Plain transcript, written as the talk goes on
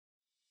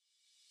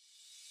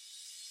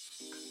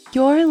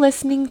You're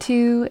listening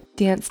to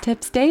Dance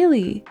Tips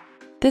Daily.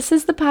 This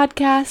is the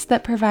podcast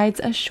that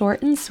provides a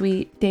short and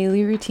sweet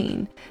daily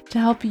routine to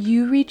help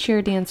you reach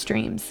your dance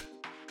dreams.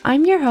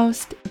 I'm your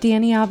host,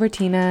 Danny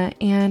Albertina,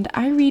 and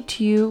I read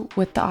to you,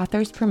 with the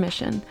author's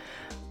permission,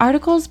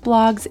 articles,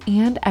 blogs,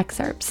 and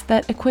excerpts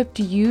that equip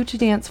you to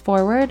dance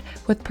forward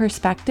with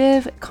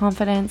perspective,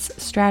 confidence,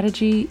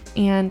 strategy,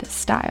 and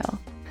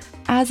style.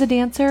 As a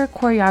dancer,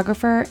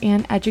 choreographer,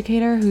 and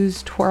educator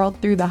who's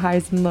twirled through the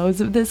highs and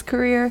lows of this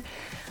career,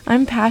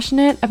 I'm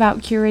passionate about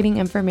curating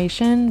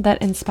information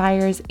that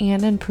inspires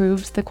and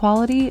improves the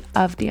quality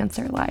of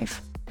dancer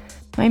life.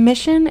 My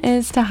mission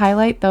is to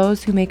highlight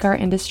those who make our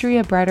industry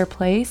a brighter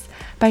place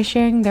by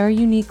sharing their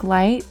unique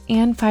light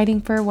and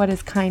fighting for what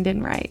is kind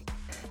and right.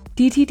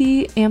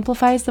 DTD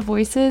amplifies the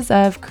voices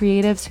of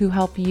creatives who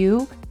help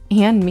you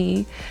and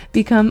me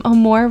become a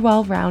more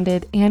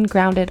well-rounded and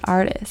grounded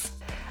artist.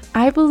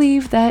 I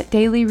believe that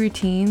daily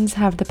routines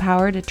have the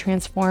power to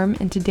transform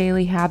into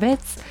daily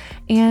habits,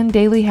 and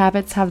daily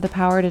habits have the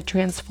power to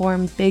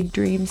transform big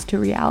dreams to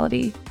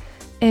reality.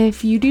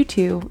 If you do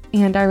too,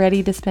 and are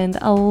ready to spend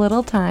a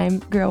little time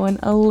growing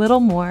a little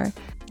more,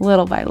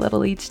 little by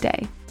little each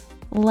day,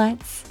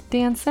 let's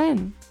dance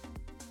in.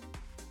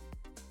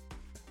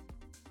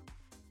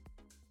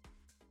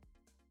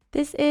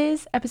 This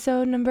is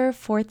episode number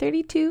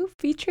 432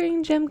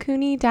 featuring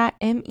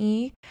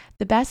jimcooney.me,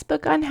 the best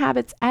book on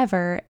habits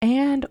ever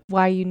and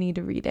why you need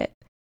to read it.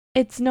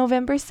 It's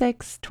November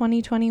 6,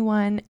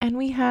 2021, and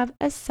we have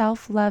a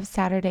self-love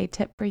Saturday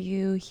tip for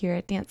you here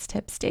at Dance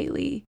Tips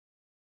Daily.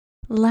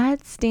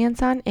 Let's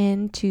dance on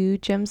into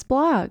Jim's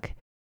blog.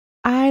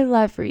 I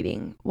love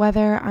reading.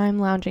 Whether I'm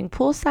lounging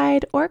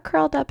poolside or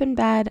curled up in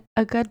bed,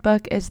 a good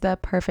book is the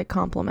perfect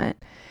complement.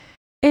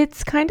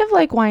 It's kind of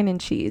like wine and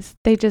cheese.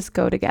 They just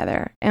go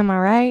together. Am I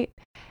right?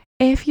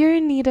 If you're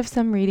in need of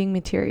some reading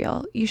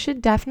material, you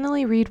should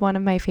definitely read one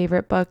of my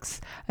favorite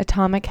books,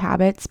 Atomic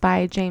Habits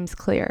by James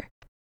Clear.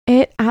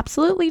 It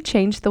absolutely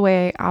changed the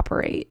way I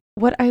operate.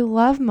 What I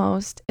love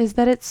most is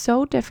that it's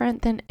so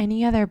different than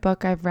any other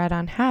book I've read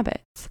on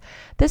habits.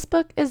 This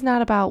book is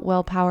not about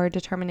willpower,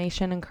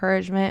 determination,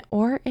 encouragement,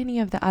 or any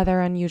of the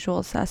other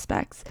unusual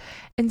suspects.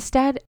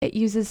 Instead, it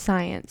uses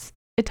science.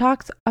 It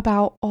talks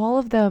about all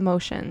of the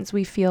emotions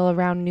we feel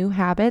around new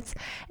habits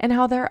and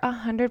how they're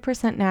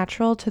 100%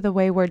 natural to the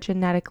way we're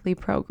genetically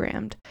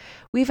programmed.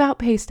 We've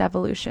outpaced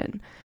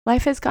evolution.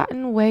 Life has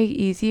gotten way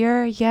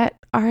easier, yet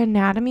our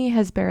anatomy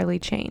has barely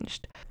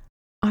changed.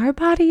 Our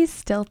bodies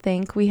still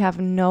think we have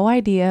no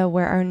idea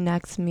where our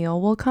next meal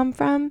will come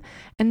from,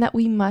 and that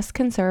we must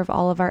conserve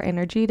all of our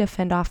energy to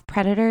fend off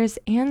predators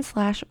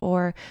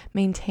and/or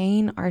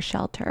maintain our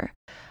shelter.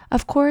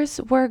 Of course,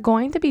 we're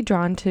going to be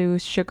drawn to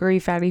sugary,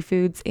 fatty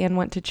foods and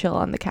want to chill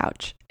on the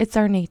couch. It's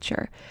our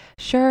nature.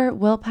 Sure,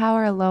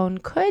 willpower alone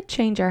could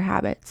change our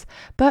habits,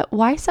 but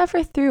why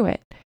suffer through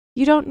it?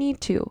 You don't need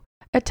to.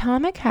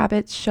 Atomic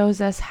Habits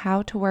shows us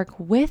how to work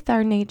with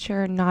our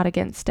nature, not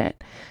against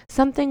it,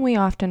 something we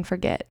often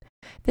forget.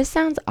 This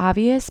sounds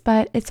obvious,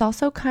 but it's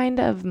also kind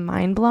of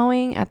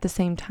mind-blowing at the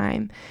same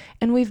time,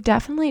 and we've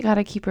definitely got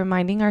to keep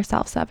reminding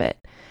ourselves of it.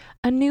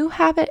 A new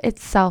habit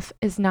itself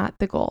is not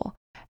the goal.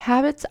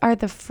 Habits are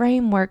the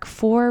framework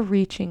for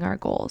reaching our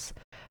goals.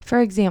 For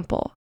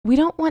example, we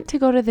don't want to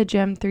go to the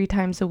gym 3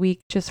 times a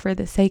week just for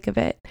the sake of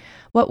it.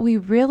 What we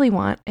really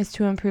want is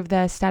to improve the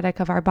aesthetic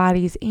of our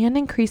bodies and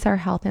increase our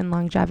health and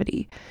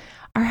longevity.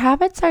 Our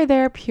habits are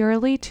there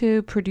purely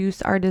to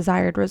produce our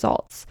desired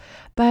results.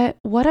 But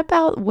what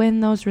about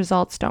when those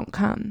results don't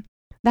come?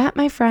 That,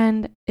 my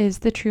friend, is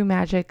the true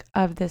magic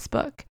of this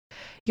book.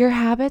 Your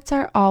habits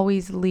are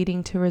always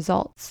leading to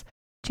results.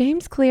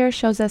 James Clear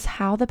shows us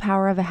how the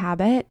power of a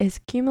habit is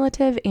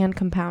cumulative and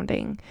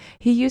compounding.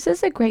 He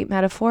uses a great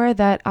metaphor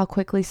that I'll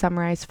quickly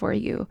summarize for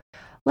you.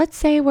 Let's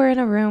say we're in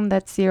a room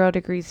that's 0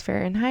 degrees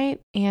Fahrenheit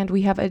and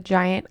we have a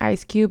giant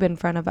ice cube in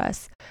front of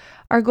us.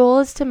 Our goal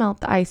is to melt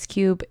the ice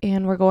cube,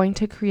 and we're going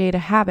to create a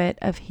habit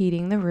of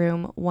heating the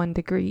room 1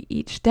 degree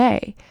each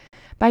day.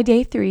 By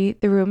day 3,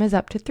 the room is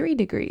up to 3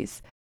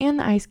 degrees and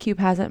the ice cube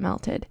hasn't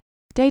melted.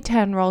 Day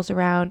 10 rolls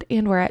around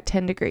and we're at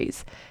 10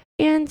 degrees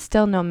and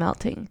still no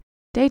melting.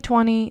 Day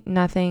 20,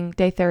 nothing.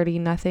 Day 30,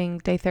 nothing.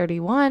 Day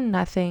 31,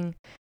 nothing.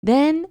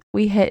 Then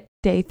we hit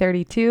day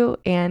 32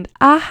 and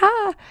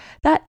aha!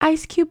 That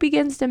ice cube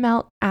begins to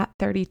melt at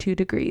 32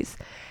 degrees.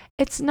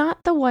 It's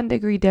not the 1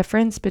 degree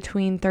difference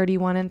between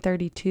 31 and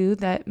 32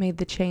 that made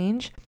the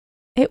change.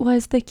 It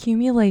was the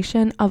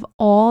accumulation of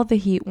all the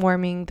heat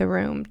warming the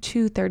room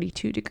to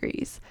 32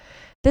 degrees.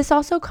 This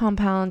also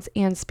compounds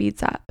and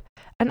speeds up.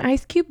 An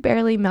ice cube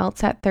barely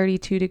melts at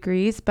 32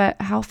 degrees,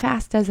 but how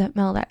fast does it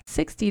melt at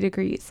 60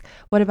 degrees?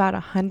 What about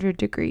 100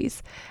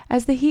 degrees?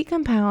 As the heat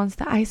compounds,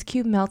 the ice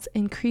cube melts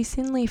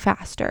increasingly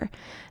faster.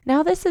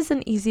 Now, this is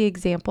an easy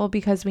example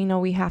because we know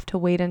we have to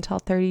wait until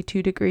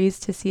 32 degrees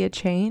to see a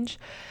change.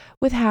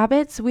 With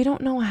habits, we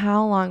don't know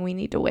how long we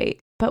need to wait,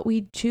 but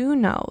we do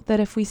know that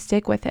if we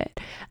stick with it,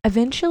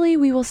 eventually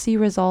we will see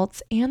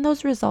results, and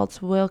those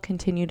results will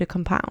continue to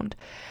compound.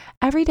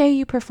 Every day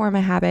you perform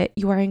a habit,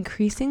 you are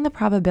increasing the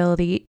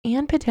probability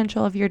and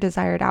potential of your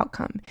desired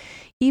outcome,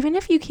 even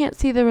if you can't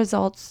see the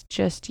results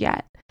just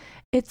yet.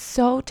 It's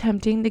so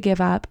tempting to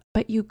give up,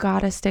 but you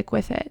gotta stick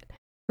with it.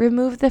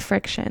 Remove the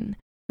friction.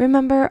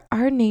 Remember,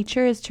 our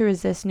nature is to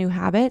resist new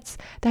habits.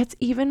 That's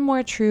even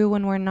more true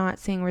when we're not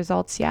seeing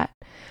results yet.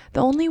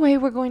 The only way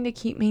we're going to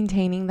keep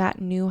maintaining that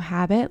new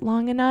habit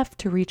long enough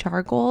to reach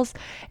our goals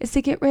is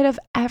to get rid of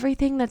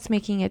everything that's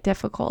making it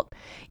difficult.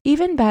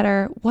 Even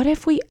better, what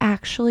if we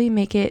actually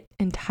make it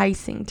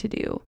enticing to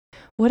do?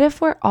 What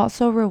if we're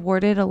also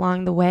rewarded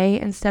along the way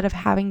instead of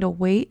having to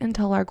wait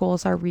until our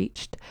goals are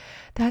reached?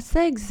 That's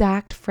the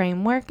exact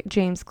framework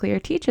James Clear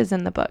teaches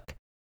in the book.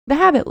 The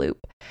habit loop.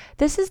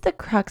 This is the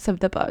crux of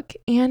the book,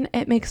 and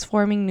it makes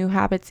forming new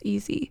habits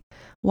easy.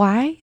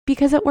 Why?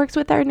 Because it works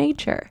with our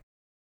nature.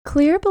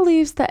 Clear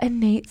believes the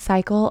innate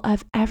cycle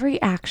of every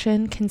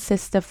action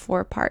consists of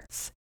 4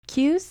 parts: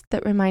 cues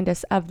that remind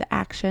us of the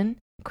action,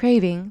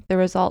 craving, the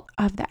result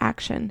of the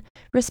action,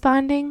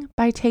 responding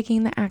by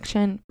taking the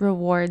action,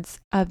 rewards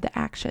of the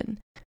action.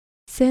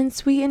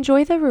 Since we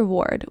enjoy the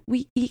reward,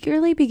 we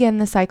eagerly begin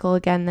the cycle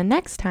again the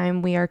next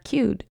time we are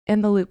cued,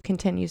 and the loop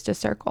continues to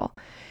circle.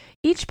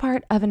 Each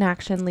part of an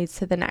action leads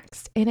to the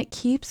next, and it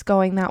keeps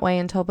going that way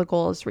until the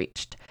goal is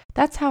reached.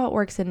 That's how it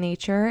works in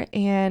nature,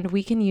 and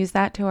we can use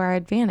that to our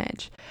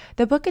advantage.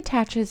 The book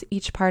attaches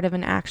each part of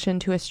an action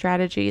to a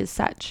strategy as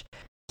such.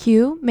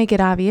 Cue, make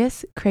it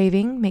obvious.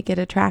 Craving, make it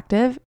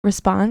attractive.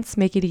 Response,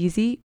 make it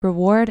easy.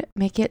 Reward,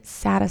 make it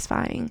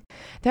satisfying.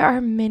 There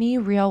are many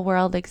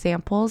real-world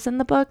examples in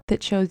the book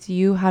that shows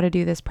you how to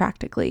do this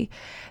practically.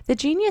 The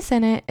genius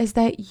in it is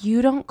that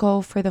you don't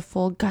go for the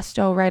full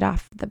gusto right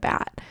off the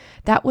bat.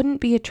 That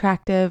wouldn't be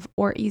attractive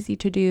or easy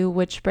to do,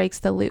 which breaks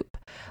the loop.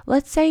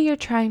 Let's say you're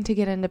trying to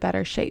get into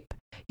better shape.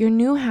 Your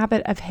new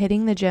habit of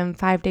hitting the gym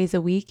 5 days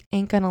a week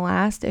ain't gonna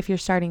last if you're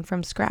starting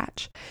from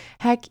scratch.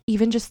 Heck,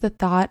 even just the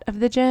thought of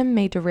the gym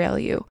may derail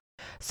you.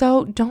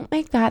 So don't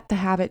make that the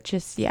habit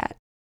just yet.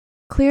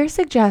 Clear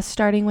suggests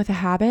starting with a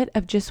habit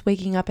of just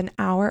waking up an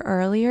hour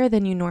earlier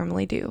than you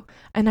normally do.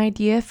 An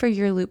idea for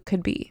your loop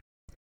could be: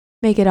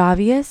 make it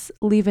obvious,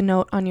 leave a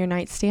note on your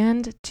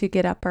nightstand to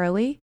get up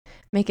early.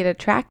 Make it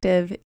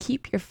attractive,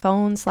 keep your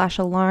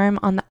phone/alarm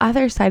on the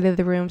other side of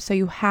the room so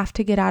you have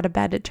to get out of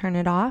bed to turn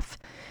it off.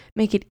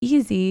 Make it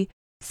easy,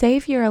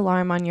 save your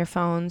alarm on your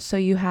phone so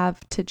you have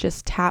to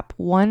just tap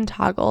one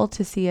toggle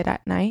to see it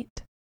at night.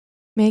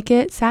 Make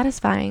it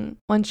satisfying.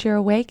 Once you're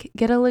awake,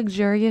 get a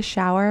luxurious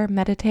shower,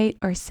 meditate,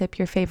 or sip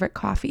your favorite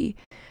coffee.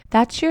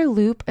 That's your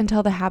loop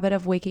until the habit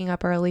of waking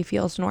up early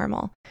feels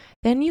normal.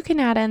 Then you can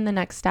add in the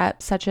next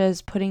step, such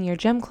as putting your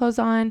gym clothes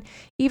on,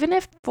 even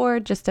if for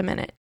just a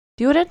minute.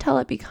 Do it until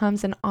it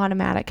becomes an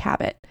automatic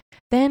habit.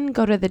 Then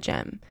go to the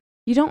gym.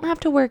 You don't have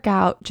to work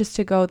out just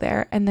to go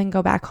there and then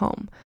go back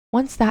home.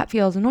 Once that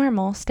feels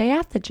normal, stay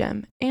at the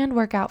gym and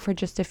work out for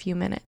just a few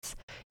minutes.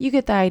 You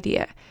get the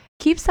idea.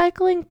 Keep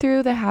cycling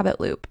through the habit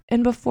loop,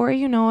 and before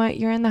you know it,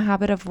 you're in the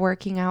habit of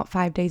working out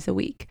 5 days a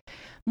week.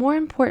 More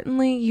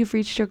importantly, you've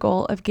reached your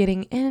goal of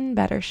getting in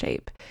better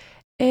shape.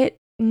 It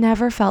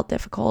never felt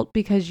difficult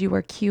because you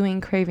were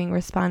cueing, craving,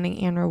 responding,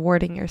 and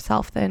rewarding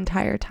yourself the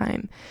entire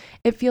time.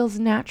 It feels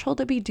natural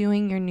to be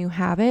doing your new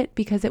habit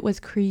because it was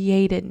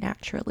created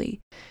naturally.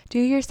 Do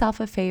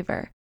yourself a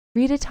favor.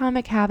 Read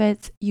Atomic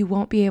Habits. You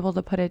won't be able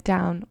to put it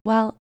down.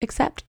 Well,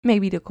 except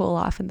maybe to cool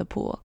off in the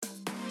pool.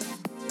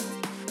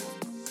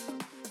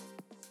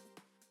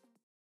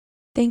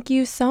 Thank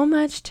you so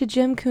much to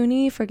Jim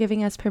Cooney for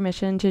giving us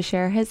permission to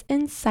share his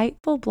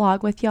insightful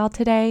blog with y'all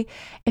today.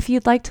 If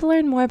you'd like to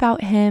learn more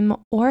about him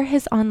or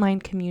his online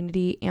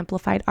community,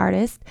 Amplified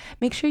Artist,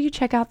 make sure you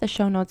check out the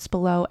show notes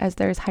below as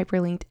there's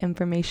hyperlinked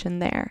information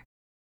there.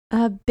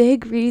 A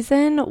big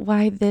reason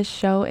why this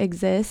show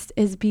exists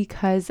is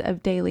because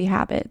of daily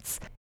habits.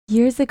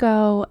 Years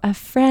ago, a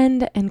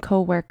friend and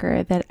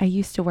coworker that I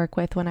used to work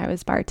with when I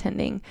was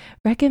bartending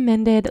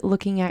recommended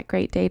looking at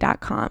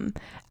greatday.com.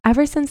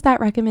 Ever since that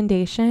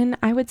recommendation,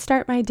 I would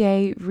start my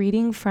day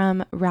reading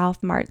from Ralph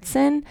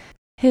Martson.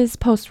 His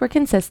posts were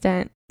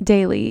consistent,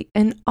 daily,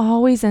 and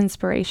always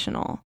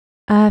inspirational.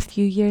 A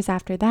few years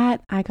after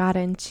that, I got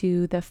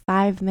into the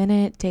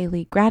 5-minute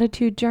daily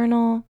gratitude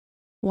journal.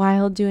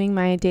 While doing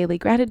my daily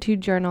gratitude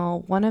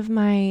journal, one of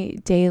my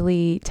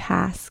daily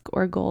tasks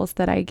or goals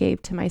that I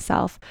gave to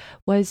myself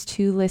was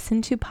to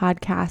listen to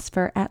podcasts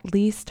for at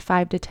least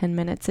 5 to 10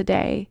 minutes a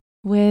day,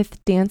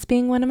 with dance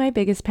being one of my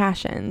biggest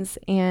passions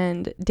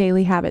and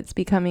daily habits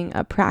becoming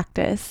a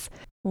practice.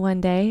 One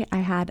day,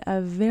 I had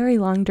a very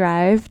long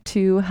drive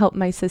to help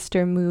my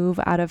sister move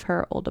out of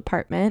her old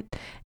apartment,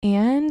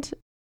 and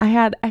I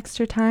had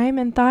extra time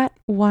and thought,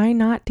 why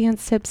not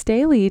dance tips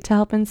daily to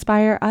help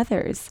inspire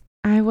others?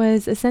 I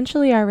was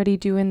essentially already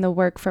doing the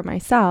work for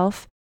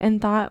myself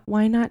and thought,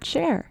 why not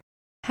share?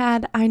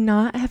 Had I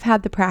not have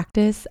had the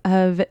practice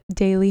of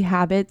daily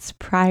habits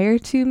prior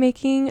to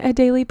making a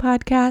daily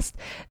podcast,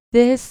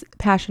 this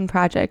passion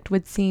project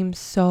would seem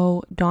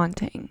so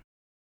daunting.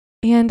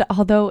 And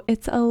although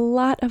it's a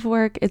lot of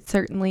work, it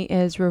certainly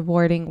is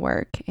rewarding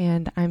work.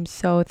 And I'm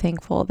so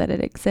thankful that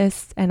it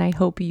exists. And I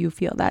hope you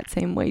feel that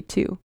same way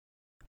too.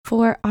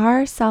 For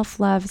our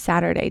Self-Love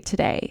Saturday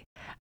today,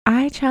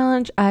 I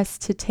challenge us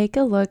to take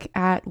a look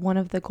at one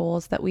of the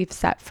goals that we've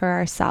set for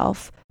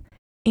ourselves.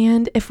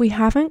 And if we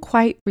haven't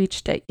quite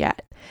reached it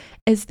yet,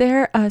 is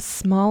there a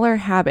smaller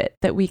habit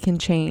that we can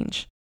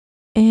change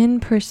in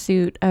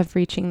pursuit of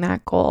reaching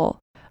that goal?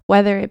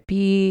 Whether it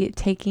be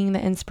taking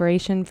the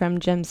inspiration from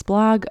Jim's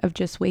blog of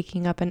just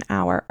waking up an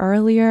hour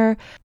earlier,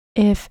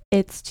 if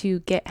it's to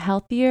get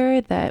healthier,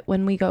 that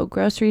when we go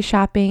grocery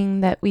shopping,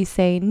 that we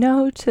say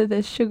no to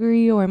the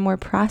sugary or more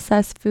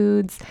processed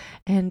foods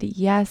and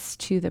yes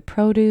to the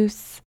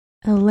produce.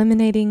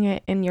 Eliminating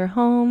it in your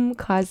home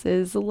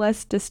causes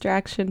less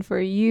distraction for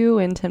you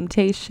and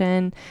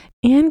temptation,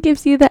 and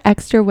gives you the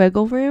extra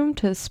wiggle room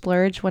to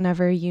splurge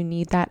whenever you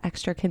need that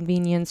extra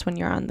convenience when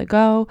you're on the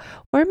go,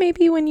 or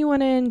maybe when you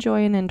want to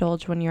enjoy and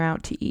indulge when you're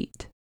out to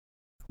eat.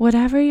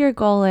 Whatever your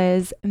goal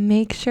is,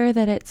 make sure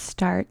that it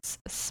starts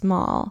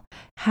small.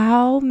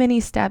 How many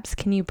steps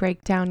can you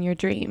break down your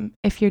dream?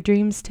 If your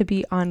dream's to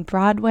be on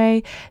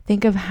Broadway,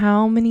 think of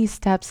how many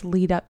steps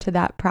lead up to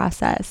that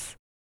process.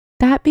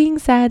 That being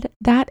said,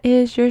 that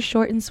is your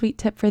short and sweet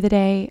tip for the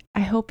day.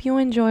 I hope you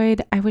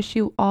enjoyed. I wish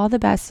you all the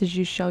best as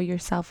you show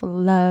yourself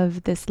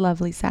love this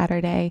lovely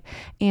Saturday.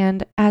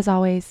 And as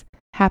always,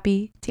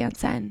 happy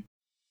dancing.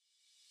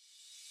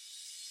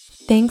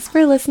 Thanks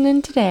for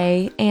listening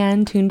today,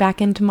 and tune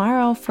back in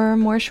tomorrow for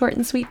more short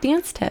and sweet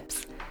dance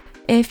tips.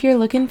 If you're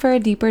looking for a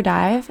deeper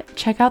dive,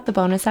 check out the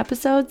bonus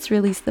episodes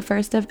released the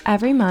first of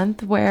every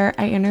month where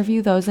I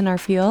interview those in our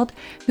field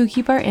who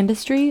keep our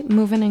industry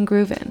moving and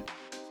grooving.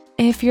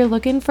 If you're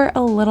looking for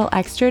a little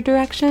extra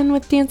direction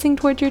with dancing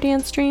towards your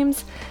dance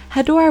dreams,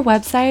 head to our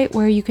website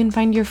where you can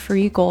find your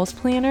free goals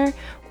planner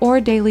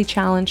or daily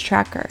challenge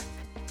tracker.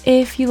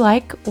 If you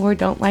like or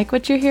don't like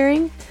what you're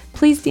hearing,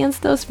 please dance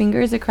those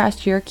fingers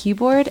across your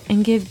keyboard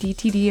and give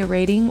DTD a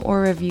rating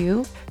or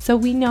review so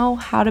we know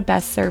how to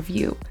best serve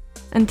you.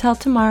 Until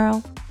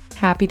tomorrow,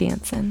 happy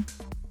dancing.